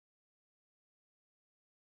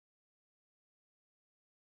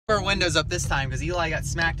Our windows up this time because Eli got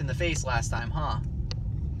smacked in the face last time, huh?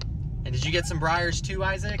 And did you get some briars too,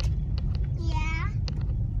 Isaac? Yeah.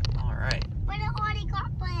 All right. But it already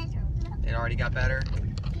got better. It already got better?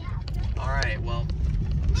 Yeah. All right, well,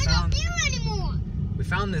 We're not there anymore. we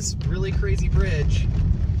found this really crazy bridge,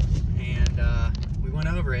 and we went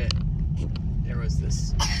over it. There was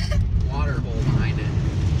this water hole behind it.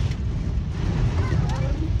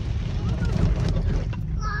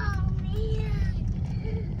 Oh,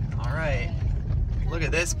 man. All right, look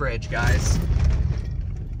at this bridge, guys.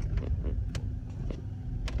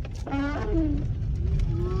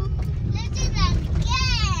 Let's do that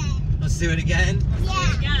again. Let's do it again?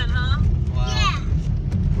 Yeah. Again, huh? Well, Yeah.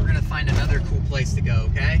 we're gonna find another cool place to go,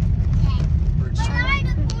 okay? Okay. We're just But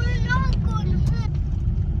we're not going to.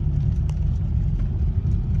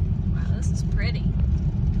 Wow, this is pretty.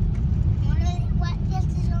 What this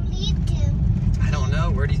is going to lead to? I don't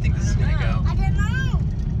know. Where do you think this is gonna go? I don't know.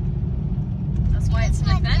 That's why it's an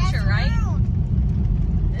adventure, right?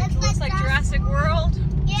 It looks like Jurassic World.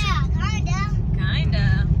 Yeah, kinda.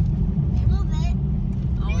 Kinda. A little bit.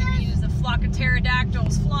 All we need is a flock of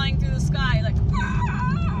pterodactyls flying through the sky, like,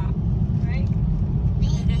 right?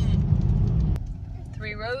 Maybe.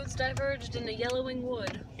 3 roads diverged in a yellowing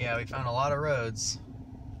wood. Yeah, we found a lot of roads.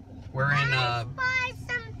 We're in I spy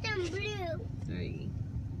something blue. 3.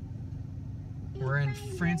 we're in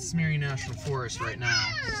Francis Marion National Forest right now,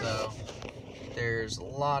 so there's a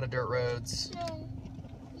lot of dirt roads. No.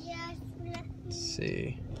 Yes, let Let's me.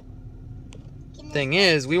 see. Thing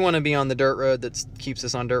is, we want to be on the dirt road that keeps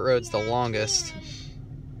us on dirt roads the longest.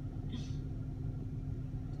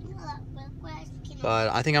 But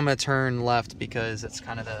I think I'm gonna turn left because it's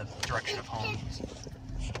kind of the direction of home.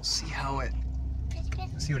 We'll see how it,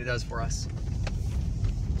 see what it does for us.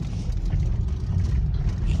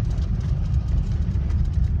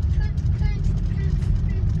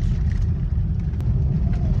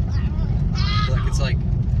 Look, it's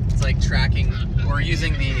like tracking. We're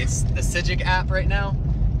using the Sigic app right now,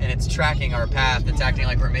 and it's tracking our path. It's acting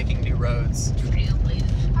like we're making new roads.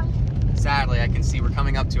 Sadly, I can see we're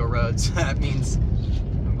coming up to a road, so that means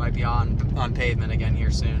we might be on pavement again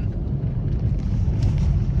here soon.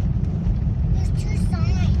 There's 2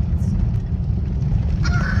 signs.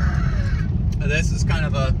 This is kind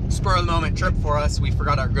of a spur of the moment trip for us. We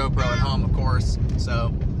forgot our GoPro at home, of course,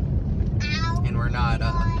 so, Ow. and we're not,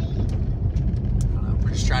 I don't know,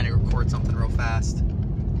 we're just trying to record something real fast.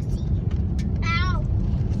 Ow.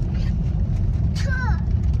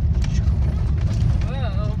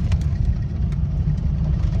 Whoa.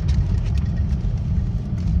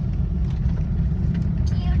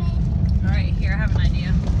 Alright, here, I have an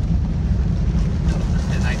idea.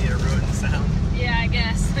 An idea to ruin the sound. Yeah, I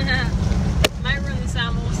guess. Might ruin the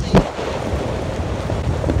sound, but we'll see.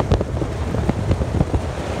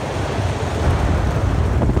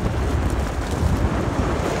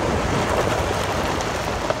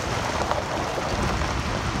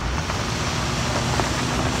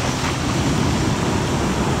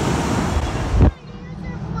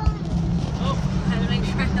 Oh, I had to make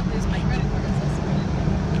sure I don't lose my credit card.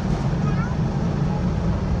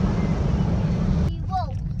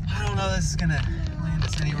 Whoa. I don't know this is gonna land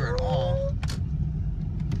us anywhere at all,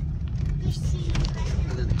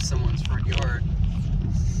 other than someone's front yard.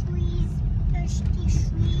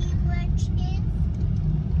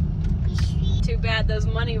 Too bad those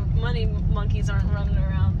money monkeys aren't running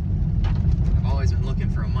around. I've always been looking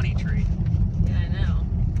for a money tree. Yeah, I know.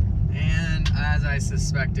 And as I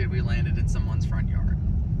suspected, we landed in someone's front yard.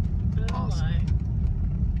 Oh Awesome. my.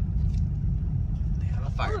 They have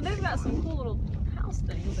a fire. Oh, they've got some cool little house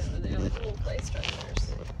things over there, like little play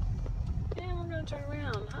structures. Yeah, we're gonna turn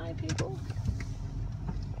around. Hi, people.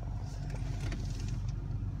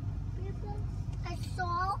 I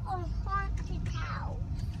saw a haunted house.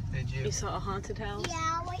 Did you? You saw a haunted house?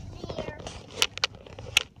 Yeah, right there.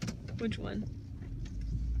 Which one?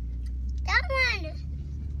 That one.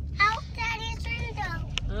 Out Daddy's window.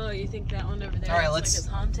 Oh, you think that one over there All right, looks let's-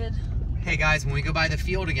 like it's haunted? Hey guys, when we go by the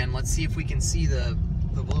field again, let's see if we can see the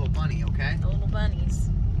little bunny, okay? The little bunnies.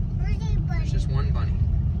 Where's it, buddy? There's just one bunny.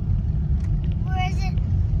 Where is it?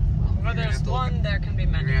 Well, Where there's one, there can be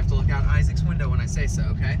You're many. gonna have to look out Isaac's window when I say so,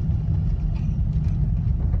 okay?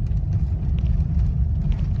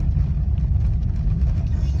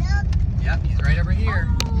 Can we look? Yep, he's right over here.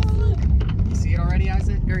 Oh, You see it already,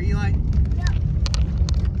 Isaac? Or Eli? yep.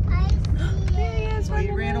 I see There he it. is. Oh,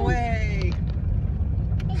 he ran away.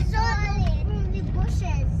 I saw it in the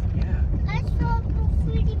bushes. Yeah. I saw the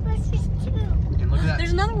fruity bushes too. And look at that.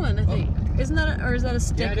 There's another one, I think. Isn't that or is that a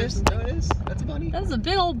stick Yeah, it or is. something? No, it is. That's a bunny. That's a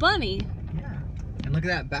big old bunny. Yeah. And look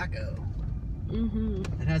at that backhoe. Mm-hmm.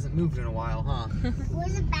 It hasn't moved in a while, huh?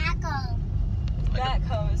 Where's the backhoe?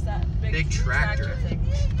 Backhoe is that big tractor thing.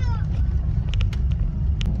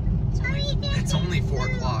 It's only 4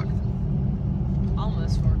 o'clock.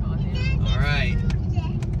 Almost 4 o'clock. Yeah. All right.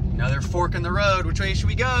 Another fork in the road. Which way should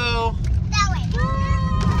we go? That way.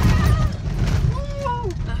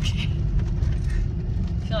 Okay.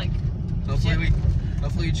 I feel like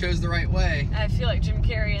Hopefully you chose the right way. I feel like Jim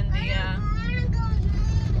Carrey in the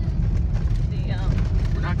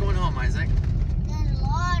We're not going home, Isaac. There's a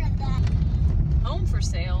lot of that. home for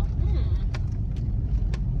sale.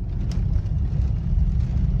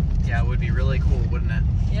 Yeah, it would be really cool, wouldn't it?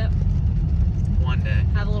 Yep. One day.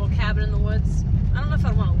 Have a little cabin in the woods. I don't know if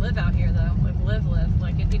I'd want to live out here though. Like live.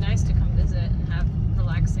 Like it'd be nice to come visit and have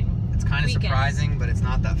relaxing. It's kind of weekends. surprising, but it's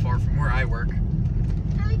not that far from where I work.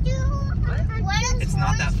 It's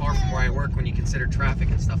not that far from where I work when you consider traffic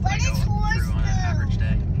and stuff that I go through on an average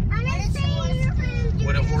day.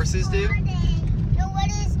 What do horses do? No, what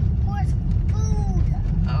is horse food?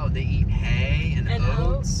 Oh, they eat hay and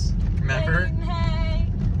oats. Remember? Hay,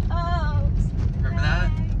 oats. Remember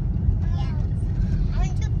that? Yes. I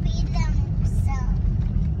want to feed them some.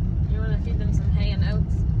 You want to feed them some hay and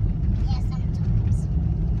oats? Yes, sometimes.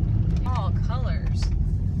 All colors.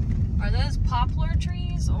 Are those poplar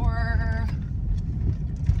trees or?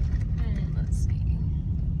 Let's see.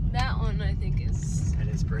 That one I think is It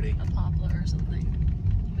is pretty. a poplar or something.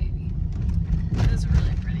 Maybe. Those are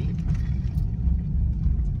really pretty.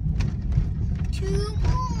 2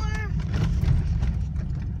 more.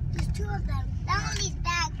 There's 2 of them. That one needs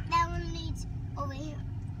back. That one needs over here.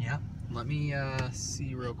 Yeah. Let me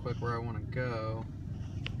see real quick where I want to go.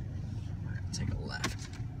 Take a left.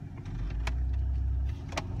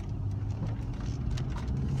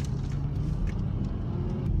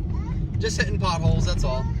 Just hitting potholes, that's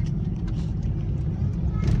all.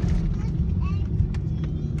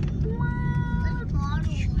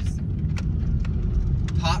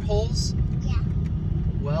 Potholes? Yeah.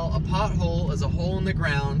 Well, a pothole is a hole in the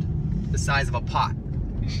ground the size of a pot.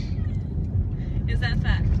 Is that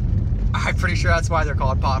fact? I'm pretty sure that's why they're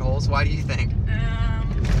called potholes. Why do you think?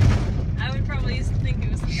 I would probably think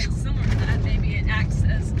it was something similar to that. Maybe it acts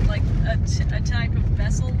as like a type of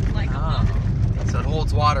vessel, like a pump. So it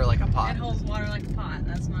holds water like a pot. It holds water like a pot.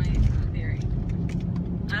 That's my theory.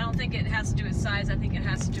 I don't think it has to do with size. I think it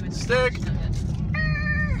has to do with the Stick. function of it.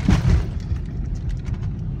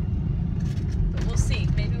 But we'll see.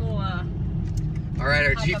 Maybe we'll. All right,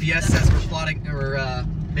 our Pop up GPS the says we're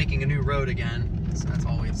making a new road again. So that's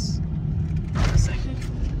always promising.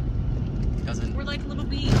 Doesn't. We're like little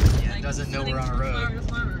bees. Yeah, like it doesn't know flitting we're on a from road. flower to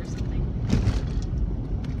flower or something.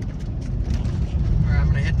 All right, I'm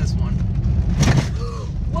gonna hit this one.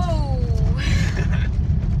 Whoa!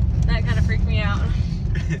 That kind of freaked me out.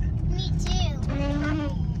 Me too.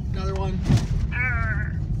 Another one.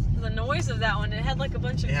 The noise of that one, it had like a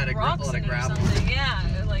bunch of It had a rocks lot of in it or gravel. something. Yeah,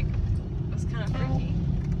 it was kind of freaky.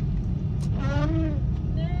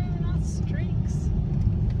 No, not streaks.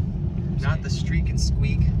 Not the streak and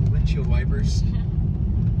squeak windshield wipers.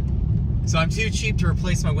 So I'm too cheap to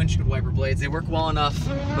replace my windshield wiper blades. They work well enough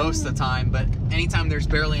most of the time, but anytime there's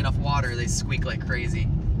barely enough water, they squeak like crazy.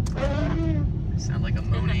 They sound like a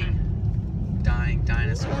moaning, dying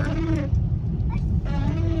dinosaur.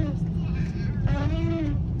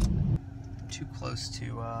 Too close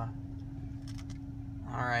to,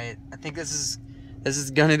 Alright, I think this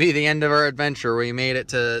is gonna be the end of our adventure. We made it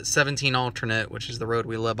to 17 alternate, which is the road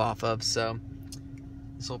we live off of, so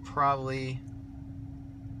this will probably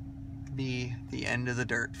be the end of the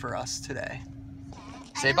dirt for us today.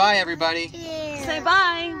 Say bye, everybody. Say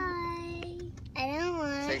bye. I don't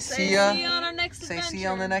want Say to. see ya. See you on our next adventure. Say see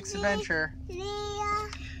ya on the next adventure. See ya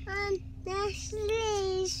on the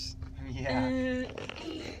sleeves. Yeah.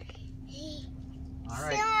 All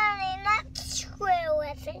right. See ya on the next trail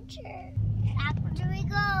adventure. Backwards we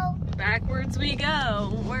go. Backwards we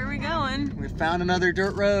go. Where are we going? We found another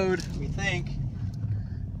dirt road, we think.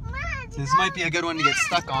 This might be a good one to get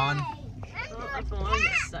stuck on. Oh, I don't want to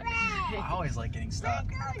get stuck. I always like getting stuck.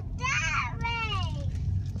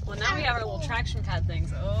 Well, now we have our little traction pad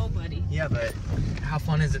things. Oh, buddy. Yeah, but how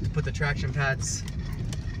fun is it to put the traction pads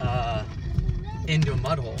into a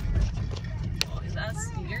mud hole? Well, that's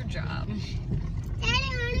your job.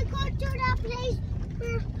 Daddy, want to go to that place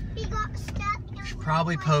where we got stuck? Should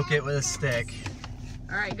probably poke it with a stick.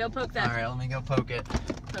 All right, go poke that. All right, let me go poke it.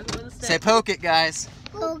 Poke it with a stick. Say poke it, guys.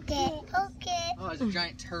 Poke it. Poke it. Oh, there's a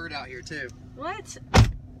giant turd out here too. What?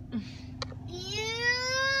 Ew.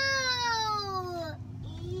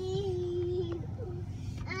 Ew.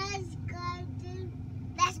 That's good.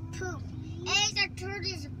 That's poop. It's a turd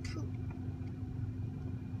is a poop.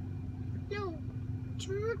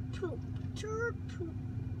 Turd poop. Turd poop.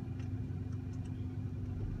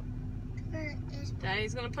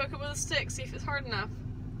 Daddy's gonna poke it with a stick, see if it's hard enough.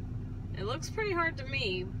 It looks pretty hard to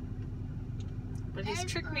me, but he's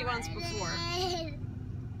tricked me once before.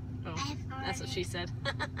 Oh, that's what she said.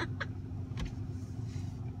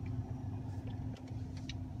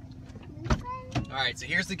 All right, so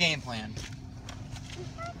here's the game plan.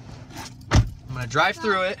 I'm gonna drive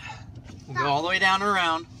through it. We'll go all the way down and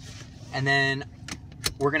around, and then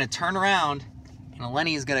we're gonna turn around, and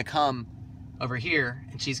Eleni is gonna come over here,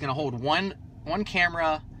 and she's gonna hold one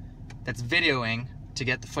camera that's videoing to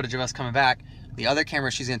get the footage of us coming back. The other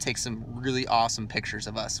camera, she's gonna take some really awesome pictures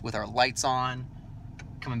of us with our lights on,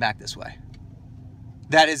 coming back this way.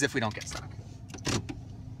 That is if we don't get stuck.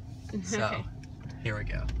 So, Okay. Here we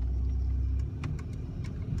go.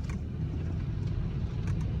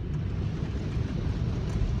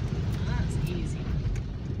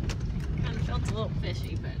 Felt a little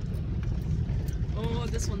fishy, but oh,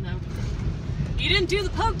 this one though. You didn't do the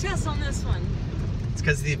poke test on this one. It's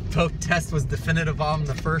because the poke test was definitive on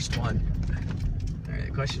the first one. All right,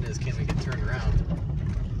 the question is, can we get turned around?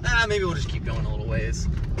 Maybe we'll just keep going a little ways.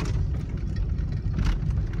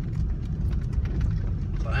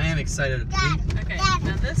 But I am excited. Okay,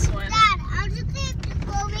 now this one. Dad, I'll just keep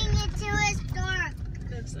going until it's dark.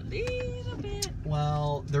 It's a little bit.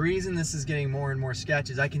 Well, the reason this is getting more and more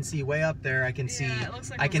sketches, I can see way up there. I can see, it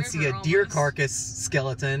looks like I can see a river deer almost. carcass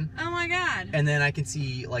skeleton, Oh my god. and then I can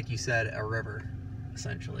see, like you said, a river,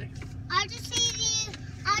 essentially. I'll just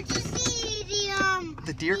see the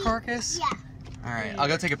The deer carcass? Yeah. All right, I'll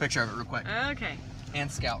go take a picture of it real quick Okay.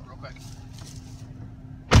 and scout real quick.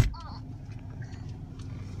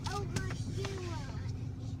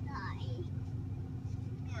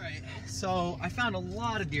 All right, so I found a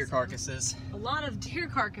lot of deer carcasses. A lot of deer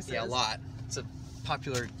carcasses. Yeah, a lot. It's a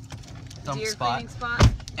popular dump Deer spot. cleaning spot.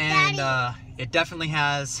 And it definitely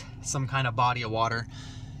has some kind of body of water,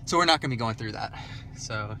 so we're not going to be going through that.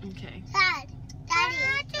 So Okay. Daddy.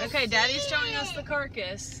 Okay, Daddy's showing us the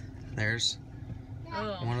carcass. there's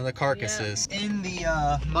Oh. one of the carcasses. In the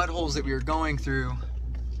mud holes that we were going through,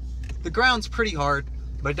 the ground's pretty hard,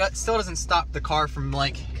 but it still doesn't stop the car from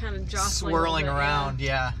like Kind of jostling swirling a little bit, around.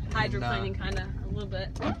 Yeah, Hydroplaning kind of a little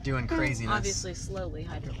bit. doing craziness. Obviously slowly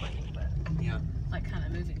hydroplaning, but Yeah. like kind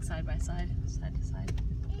of moving side by side, side to side.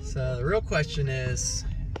 So the real question is,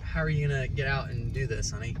 how are you gonna get out and do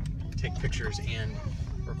this, honey? Take pictures and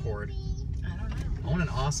record. I don't know. I want an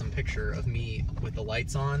awesome picture of me with the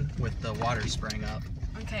lights on, with the water spraying up.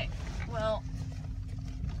 Okay, well,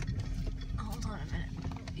 hold on a minute.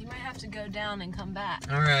 You might have to go down and come back.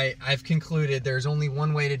 All right, I've concluded there's only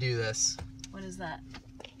one way to do this. What is that?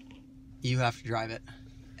 You have to drive it,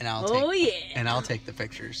 and I'll take the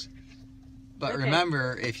pictures. But Okay.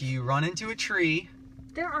 remember, if you run into a tree,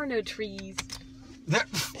 There are no trees.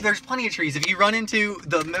 there's plenty of trees. If you run into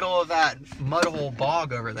the middle of that mud hole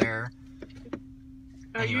bog over there,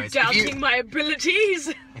 Are anyways, you doubting my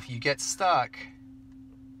abilities? if you get stuck,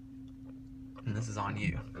 and this is on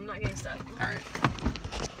you. I'm not getting stuck. All right.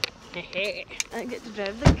 I get to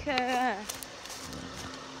drive the car.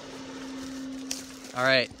 All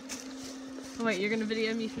right. Oh, wait, you're gonna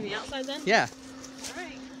video me from the outside then? Yeah. All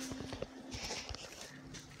right.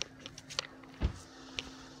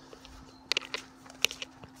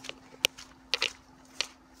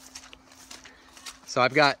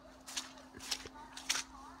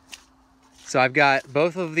 So I've got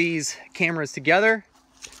both of these cameras together,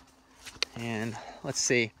 and let's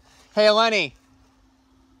see. Hey, Eleni.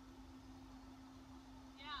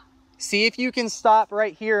 Yeah. See if you can stop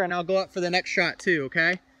right here, and I'll go up for the next shot too,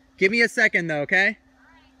 okay? Give me a second though, okay?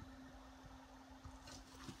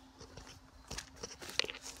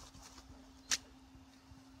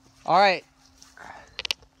 All right.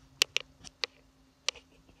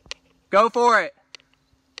 Go for it.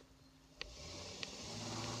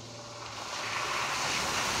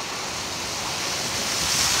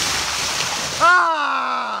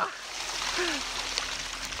 Ah!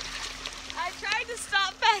 I tried to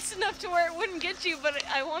stop fast enough to where it wouldn't get you, but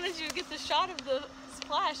I wanted you to get the shot of the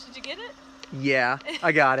splash. Did you get it? Yeah,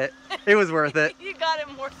 I got it. It was worth it. You got it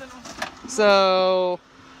more than... So,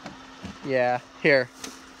 yeah, here's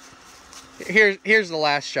the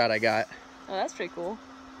last shot I got. Oh, that's pretty cool.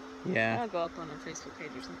 Yeah. I'll go up on our Facebook page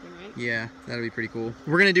or something, right? Yeah, that'll be pretty cool.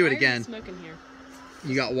 We're gonna do it Why again. is it smoking here?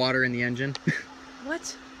 You got water in the engine.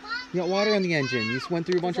 What? You got water in the engine. You just went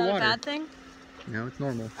through a bunch Is that of water. a bad thing? No, it's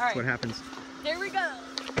normal. That's right. what happens. There we go.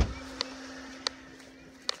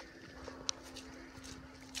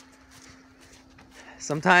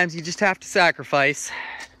 Sometimes you just have to sacrifice.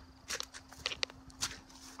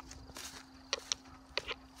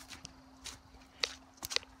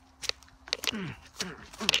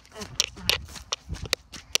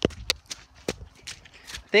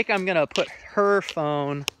 think I'm gonna put her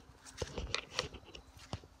phone.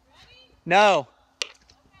 No.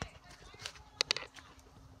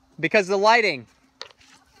 Because of the lighting.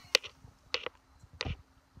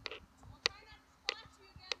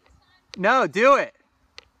 No, do it.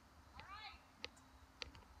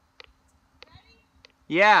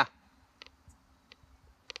 Yeah.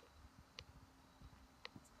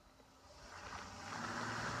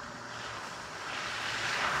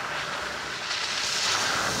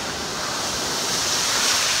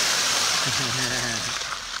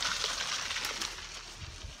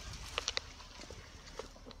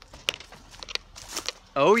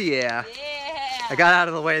 Oh yeah. Yeah. I got out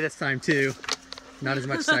of the way this time too. Not as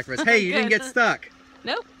much sacrifice. Hey, you didn't get stuck.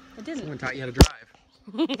 Nope, I didn't. Someone taught you how to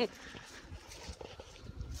drive.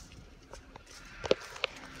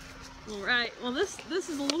 Right. Well, this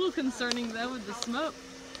is a little concerning though with the smoke.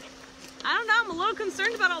 I don't know. I'm a little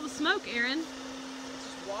concerned about all the smoke, Aaron. It's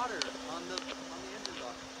just water on the engine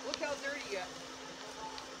block. Look how dirty you got.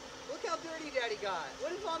 Look how dirty Daddy got.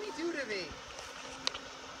 What did Mommy do to me?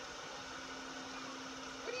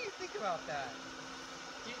 What do you think about that?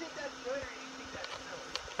 Do you think that's good or do you think that's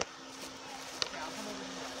silly? Yeah, I'll come over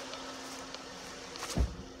here.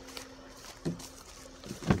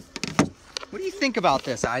 What do you think about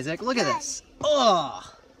this, Isaac? Look at this. Ugh.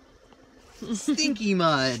 Stinky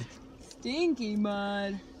mud. Stinky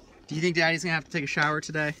mud. Do you think Daddy's gonna have to take a shower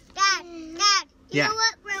today? Dad, Yeah. you know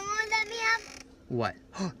what Grandma let me have? What?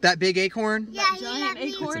 That big acorn? Yeah, That he giant let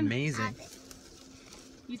me acorn? It's amazing. have it.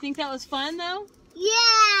 You think that was fun though?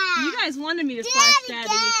 Yeah. You guys wanted me to Do splash it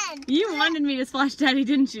Daddy. again. You wanted me to splash Daddy,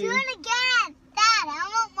 didn't Do you? it again. Dad, I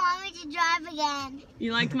want Mommy to drive again.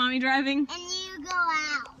 You liked Mommy driving? And you go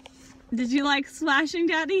out. Did you like splashing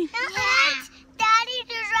Daddy? Yeah. Daddy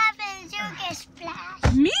to drive and you get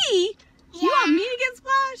splashed. Me? Yeah. You want me to get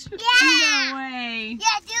splashed? Yeah. No way.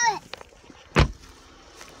 Yeah, do it.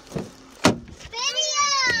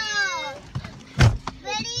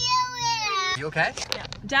 Video. You okay? Yeah.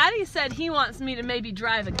 Daddy said he wants me to maybe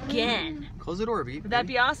drive again. Close the door, baby. Would that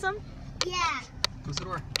be awesome? Yeah. Close the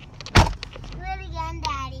door. Do it again,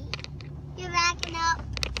 Daddy. You're backing up.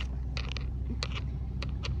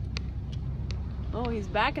 Oh, he's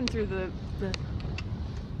backing through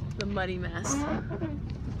the muddy mess.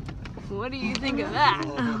 What do you think of that?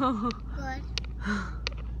 Good.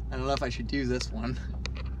 I don't know if I should do this one.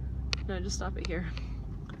 No, just stop it here.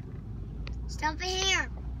 Stop it here.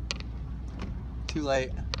 Too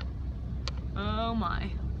late. Oh my.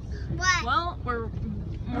 What? Well,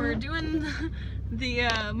 we're doing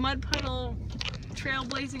the mud puddle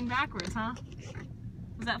trailblazing backwards, huh?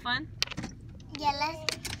 Was that fun? Yeah,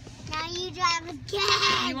 let's. Now you drive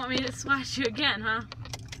again. You want me to splash you again, huh?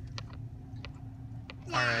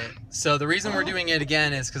 All right. So the reason we're doing it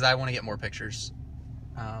again is because I want to get more pictures.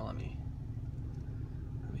 Let me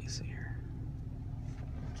see here.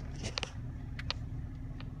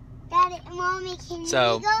 Daddy, Mommy, can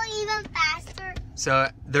So- you go even faster? So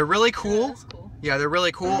they're really Yeah, cool. that's cool. Yeah, they're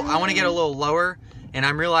really cool. I want to get a little lower, and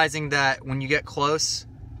I'm realizing that when you get close,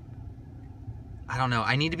 I don't know,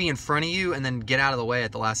 I need to be in front of you and then get out of the way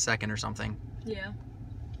at the last second or something. Yeah.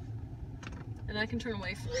 And I can turn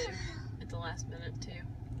away from you at the last minute too.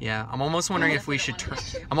 Yeah, I'm almost wondering if we should turn.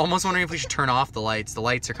 I'm almost wondering if we should turn off the lights. The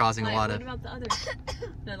lights are causing a Wait, lot what of. about the other?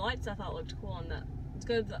 The lights I thought looked cool on that. Let's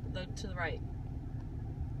go to the right.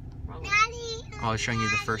 Wrong way. Daddy. I was showing you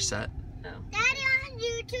the first set. No. Daddy on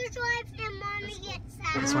YouTube drive and Mommy gets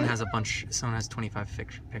out. This one has a bunch. This one has 25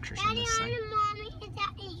 pictures in Daddy this on thing. and Mommy and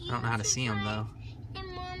Daddy. I don't know how to see them though.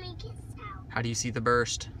 And Mommy gets out. How do you see the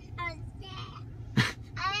burst? I was there.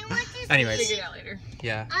 I want to Anyways. see. Figure it out later.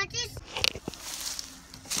 Yeah. I just.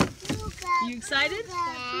 You excited?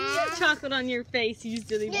 You have chocolate on your face, you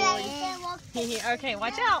silly boy. Yeah. Okay,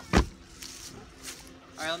 watch out. All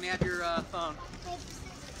right, let me have your phone.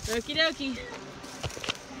 Okie dokie.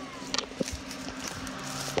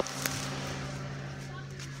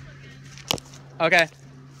 Okay.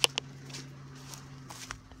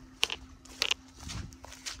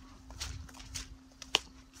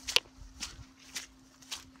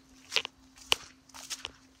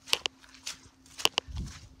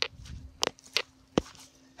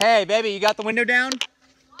 Hey, baby, you got the window down?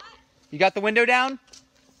 What? You got the window down?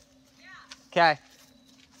 Yeah. Okay.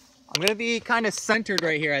 I'm gonna be kind of centered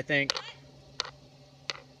right here, I think.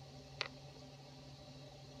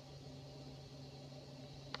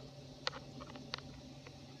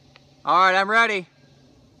 All right, I'm ready.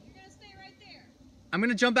 You're gonna stay right there. I'm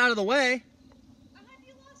gonna jump out of the way. Have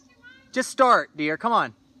you lost your mind? Just start, dear. Come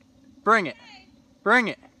on. Bring it. Bring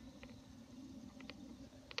it.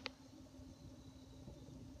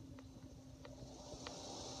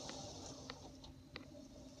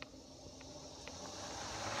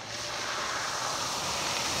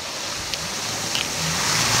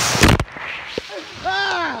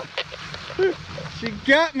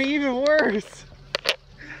 got me even worse.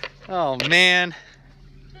 Oh man.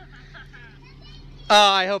 Oh,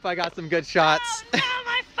 I hope I got some good shots. Oh, no,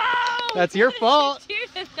 my phone! That's your fault. You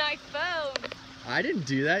did my phone. I didn't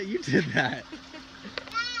do that. You did that.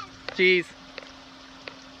 Jeez.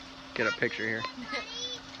 Get a picture here.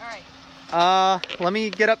 All right. Let me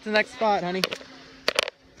get up to the next spot, honey.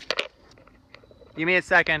 Give me a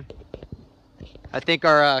second. I think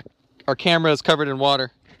our camera is covered in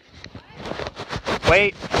water.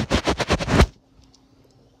 Wait.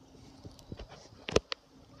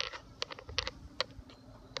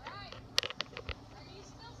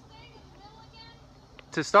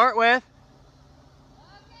 To start with.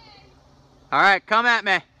 Okay. All right, come at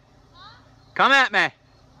me. Huh? Come at me. All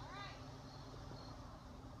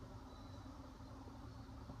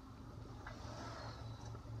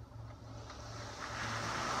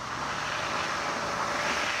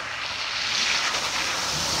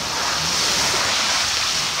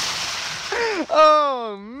right.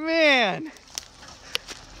 Oh man.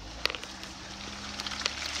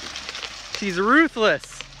 She's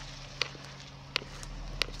ruthless.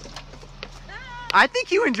 I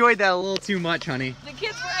think you enjoyed that a little too much, honey. The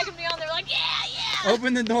kids were egging me on. They're like, yeah, yeah.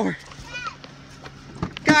 Open the door.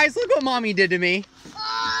 Guys, look what mommy did to me.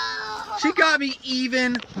 She got me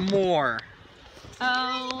even more.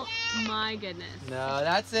 Oh my goodness. No,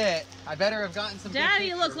 that's it. I better have gotten some.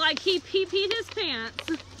 Daddy looked like he peed his pants.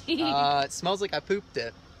 It smells like I pooped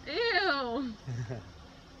it. Ew.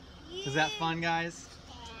 Is that fun, guys?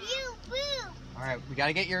 You poop. All right, we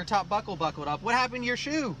gotta get your top buckle buckled up. What happened to your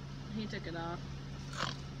shoe? He took it off.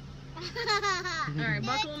 All right,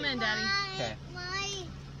 buckle him in, Daddy. Okay.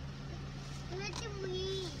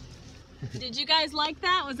 Did you guys like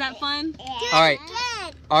that? Was that fun? All right.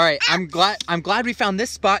 All right. I'm glad we found this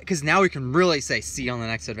spot because now we can really say see you on the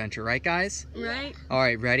next adventure, right, guys? Right. All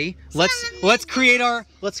right, ready? Let's create our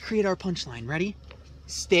punchline. Ready?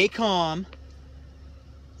 Stay calm.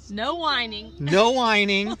 No whining. No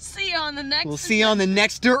whining. We'll see you on the next. We'll see you on the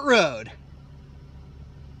next dirt road.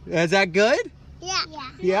 Is that good? Yeah.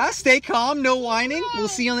 Yeah. Stay calm. No whining. We'll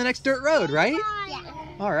see you on the next dirt road, right? Yeah.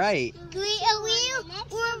 All right.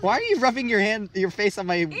 Why are you rubbing your face on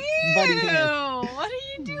my buddy hand? What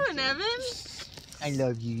are you doing, Evan? I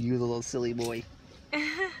love you, you little silly boy.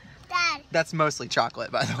 Dad. That's mostly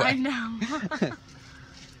chocolate, by the way. I know.